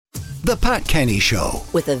The Pat Kenny Show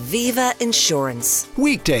with Aviva Insurance.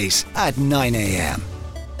 Weekdays at 9 a.m.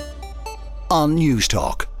 on News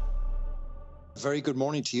Talk. Very good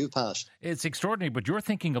morning to you, Pat. It's extraordinary, but you're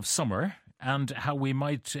thinking of summer and how we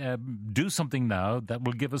might do something now that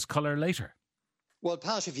will give us colour later. Well,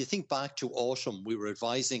 Pat, if you think back to autumn, we were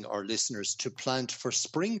advising our listeners to plant for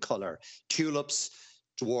spring colour. Tulips,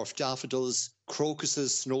 dwarf daffodils,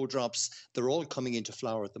 crocuses, snowdrops, they're all coming into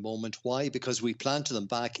flower at the moment. Why? Because we planted them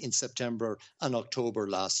back in September and October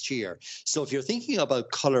last year. So if you're thinking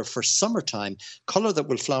about colour for summertime, colour that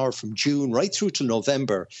will flower from June right through to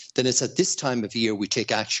November, then it's at this time of year we take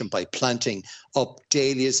action by planting up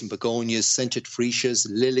dahlias and begonias, scented freesias,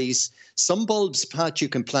 lilies. Some bulbs, Pat, you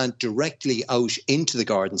can plant directly out into the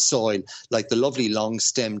garden soil, like the lovely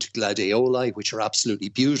long-stemmed gladioli, which are absolutely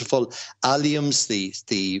beautiful. Alliums,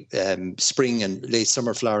 the spring and late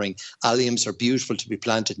summer flowering alliums are beautiful to be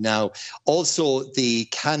planted now. Also, the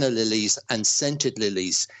canna lilies and scented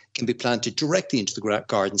lilies can be planted directly into the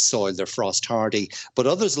garden soil. They're frost hardy. But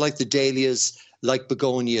others like the dahlias, like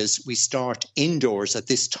begonias, we start indoors at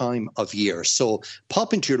this time of year. So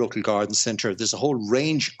pop into your local garden centre. There's a whole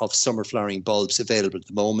range of summer flowering bulbs available at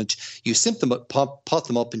the moment. You simply pot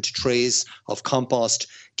them up into trays of compost,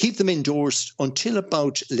 keep them indoors until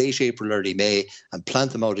about late April, early May, and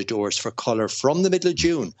plant them out of doors for colour from the middle of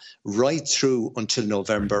June right through until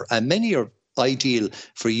November. And many are ideal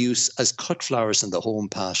for use as cut flowers in the home,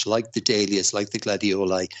 Pat, like the dahlias, like the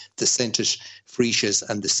gladioli, the scented freesias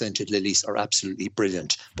and the scented lilies are absolutely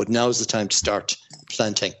brilliant. But now's the time to start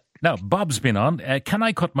planting. Now, Bob's been on. Can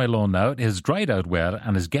I cut my lawn now? It has dried out well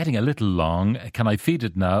and is getting a little long. Can I feed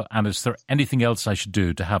it now? And is there anything else I should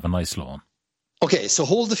do to have a nice lawn? Okay, so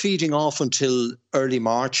hold the feeding off until early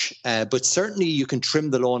March, but certainly you can trim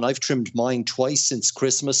the lawn. I've trimmed mine twice since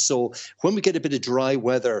Christmas, so when we get a bit of dry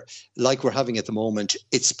weather like we're having at the moment,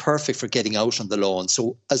 it's perfect for getting out on the lawn.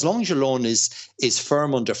 So as long as your lawn is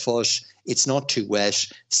firm underfoot, it's not too wet,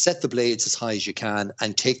 set the blades as high as you can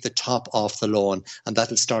and take the top off the lawn, and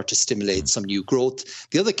that'll start to stimulate some new growth.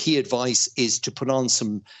 The other key advice is to put on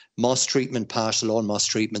some moss treatment, Pat, lawn moss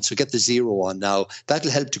treatment. So get the zero on now.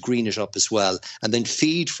 That'll help to green it up as well. And then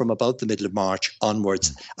feed from about the middle of March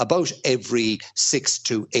onwards. About every 6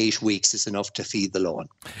 to 8 weeks is enough to feed the lawn.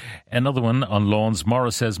 Another one on lawns.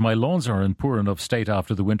 Maura says, my lawns are in poor enough state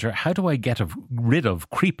after the winter. How do I get rid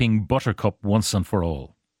of creeping buttercup once and for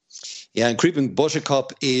all? Yeah, and creeping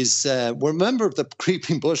buttercup is, remember the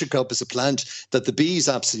creeping buttercup is a plant that the bees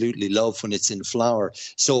absolutely love when it's in flower.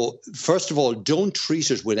 So first of all, don't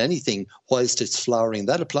treat it with anything whilst it's flowering.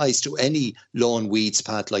 That applies to any lawn weeds,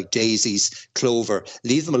 Pat, like daisies, clover.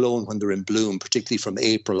 Leave them alone when they're in bloom, particularly from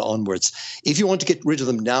April onwards. If you want to get rid of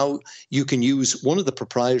them now, you can use one of the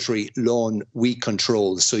proprietary lawn weed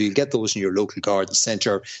controls. So you'll get those in your local garden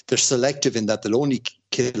centre. They're selective in that they'll only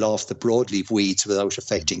kill off the broadleaf weeds without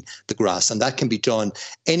affecting the grass. And that can be done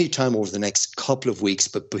anytime over the next couple of weeks,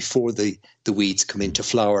 but before the weeds come into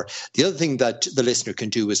flower. The other thing that the listener can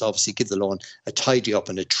do is obviously give the lawn a tidy up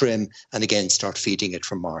and a trim, and again, start feeding it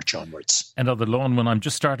from March onwards. Another lawn, when I'm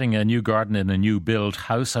just starting a new garden in a new build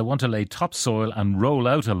house, I want to lay topsoil and roll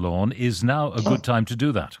out a lawn. Is now a good time to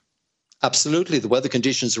do that? Absolutely. The weather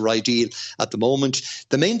conditions are ideal at the moment.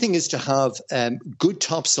 The main thing is to have good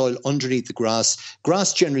topsoil underneath the grass.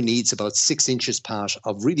 Grass generally needs about 6 inches, Pat,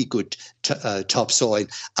 of really good topsoil.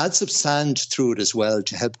 Add some sand through it as well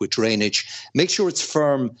to help with drainage. Make sure it's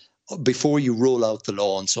firm before you roll out the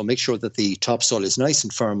lawn. So make sure that the topsoil is nice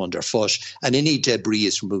and firm underfoot and any debris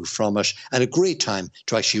is removed from it. And a great time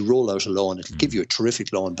to actually roll out a lawn. It'll give you a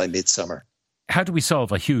terrific lawn by midsummer. How do we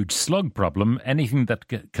solve a huge slug problem? Anything that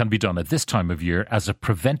can be done at this time of year as a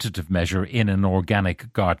preventative measure in an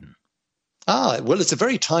organic garden? Well, it's a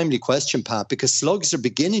very timely question, Pat, because slugs are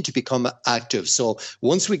beginning to become active. So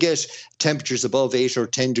once we get temperatures above 8 or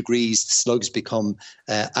 10 degrees, the slugs become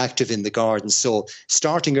active in the garden. So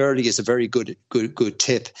starting early is a very good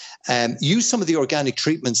tip. Use some of the organic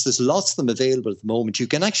treatments. There's lots of them available at the moment. You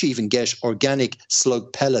can actually even get organic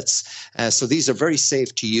slug pellets. So these are very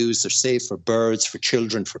safe to use. They're safe for birds, for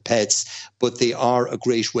children, for pets, but they are a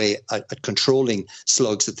great way at controlling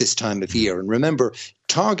slugs at this time of year. And remember,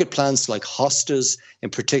 target plants like hostas in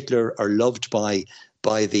particular are loved by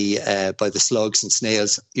the slugs and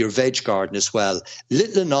snails. Your veg garden as well.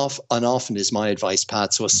 Little enough and often is my advice,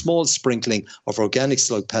 Pat. So a small sprinkling of organic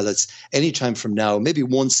slug pellets anytime from now, maybe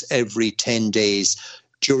once every 10 days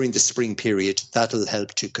during the spring period. That'll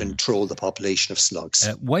help to control the population of slugs.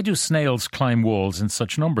 Why do snails climb walls in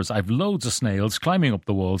such numbers? I've loads of snails climbing up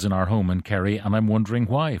the walls in our home in Kerry, and I'm wondering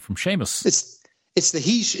why. From Seamus. It's the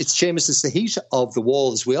heat. It's Seamus. It's the heat of the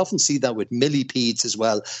walls. We often see that with millipedes as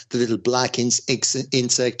well. The little black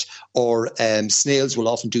insect, or snails will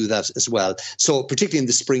often do that as well. So particularly in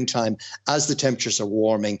the springtime, as the temperatures are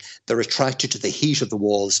warming, they're attracted to the heat of the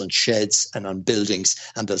walls on sheds and on buildings,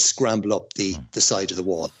 and they'll scramble up the side of the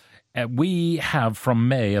wall. We have from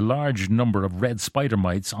May a large number of red spider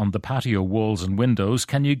mites on the patio walls and windows.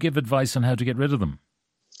 Can you give advice on how to get rid of them?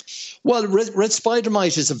 Well, red spider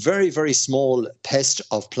mite is a very, very small pest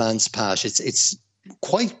of plants, Pat. It's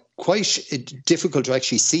quite difficult to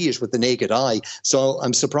actually see it with the naked eye. So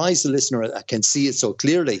I'm surprised the listener can see it so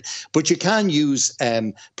clearly. But you can use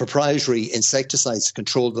proprietary insecticides to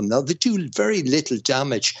control them. Now, they do very little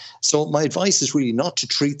damage. So my advice is really not to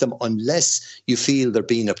treat them unless you feel there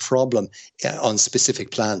being a problem on specific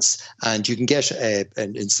plants. And you can get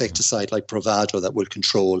an insecticide like Bravado that will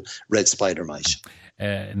control red spider mite.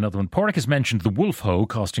 Another one. Paraic has mentioned the wolf hoe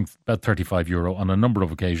costing about €35 on a number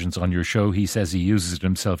of occasions on your show. He says he uses it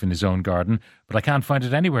himself in his own garden, but I can't find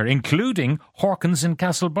it anywhere, including Horkan's in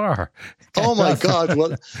Castlebar. Oh my God.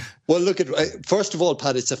 Well, look at, first of all,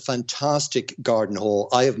 Pat, it's a fantastic garden hoe.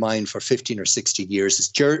 I have mine for 15 or 16 years. It's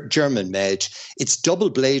German made. It's double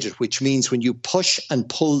bladed, which means when you push and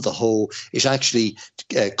pull the hoe, it actually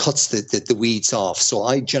cuts the weeds off. So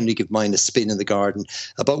I generally give mine a spin in the garden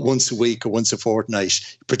about once a week or once a fortnight,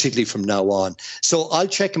 particularly from now on. So I'll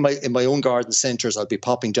check in my own garden centres. I'll be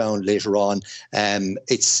popping down later on. And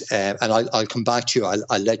I'll come back to you.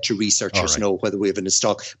 I'll let your researchers know whether we have it in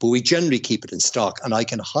stock. But we generally keep it in stock, and I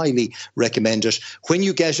can highly recommend it. When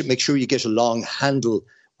you get it, make sure you get a long handle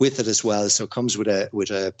with it as well. So it comes with a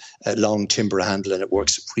long timber handle, and it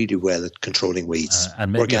works really well at controlling weeds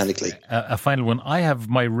and organically. A final one. I have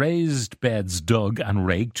my raised beds dug and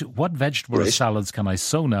raked. What vegetable salads can I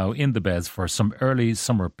sow now in the beds for some early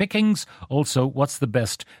summer pickings? Also, what's the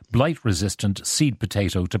best blight-resistant seed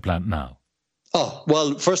potato to plant now? Oh,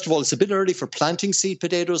 well, first of all, it's a bit early for planting seed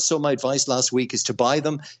potatoes. So my advice last week is to buy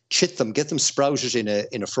them, chit them, get them sprouted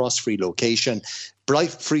in a frost-free location.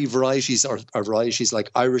 Blight-free varieties are varieties like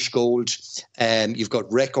Irish Gold. You've got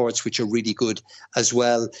Records, which are really good as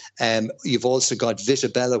well. You've also got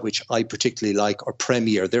Vitabella, which I particularly like, or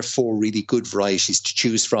Premier. They're 4 really good varieties to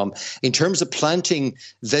choose from. In terms of planting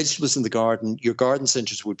vegetables in the garden, your garden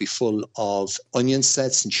centres would be full of onion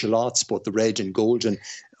sets and shallots, both the red and golden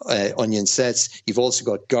onion sets. You've also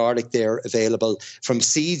got garlic there available. From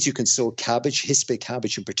seeds, you can sow cabbage, Hispe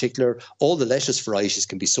cabbage in particular. All the lettuce varieties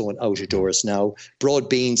can be sown out of doors now. Broad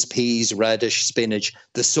beans, peas, radish, spinach.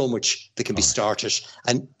 There's so much that can be started.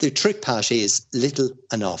 And the trick, Pat, is little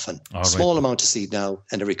and often. Small amount of seed now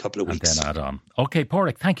and every couple of weeks. And then add on. Okay,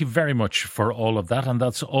 Paraic, thank you very much for all of that. And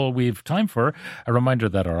that's all we've time for. A reminder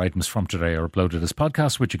that our items from today are uploaded as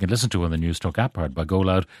podcasts, which you can listen to on the Newstalk app powered by Go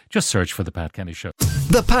Loud. Just search for The Pat Kenny Show.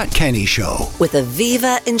 The Pat Kenny Show. With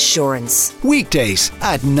Aviva Insurance. Weekdays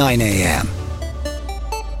at 9 a.m.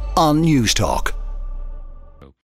 on Newstalk.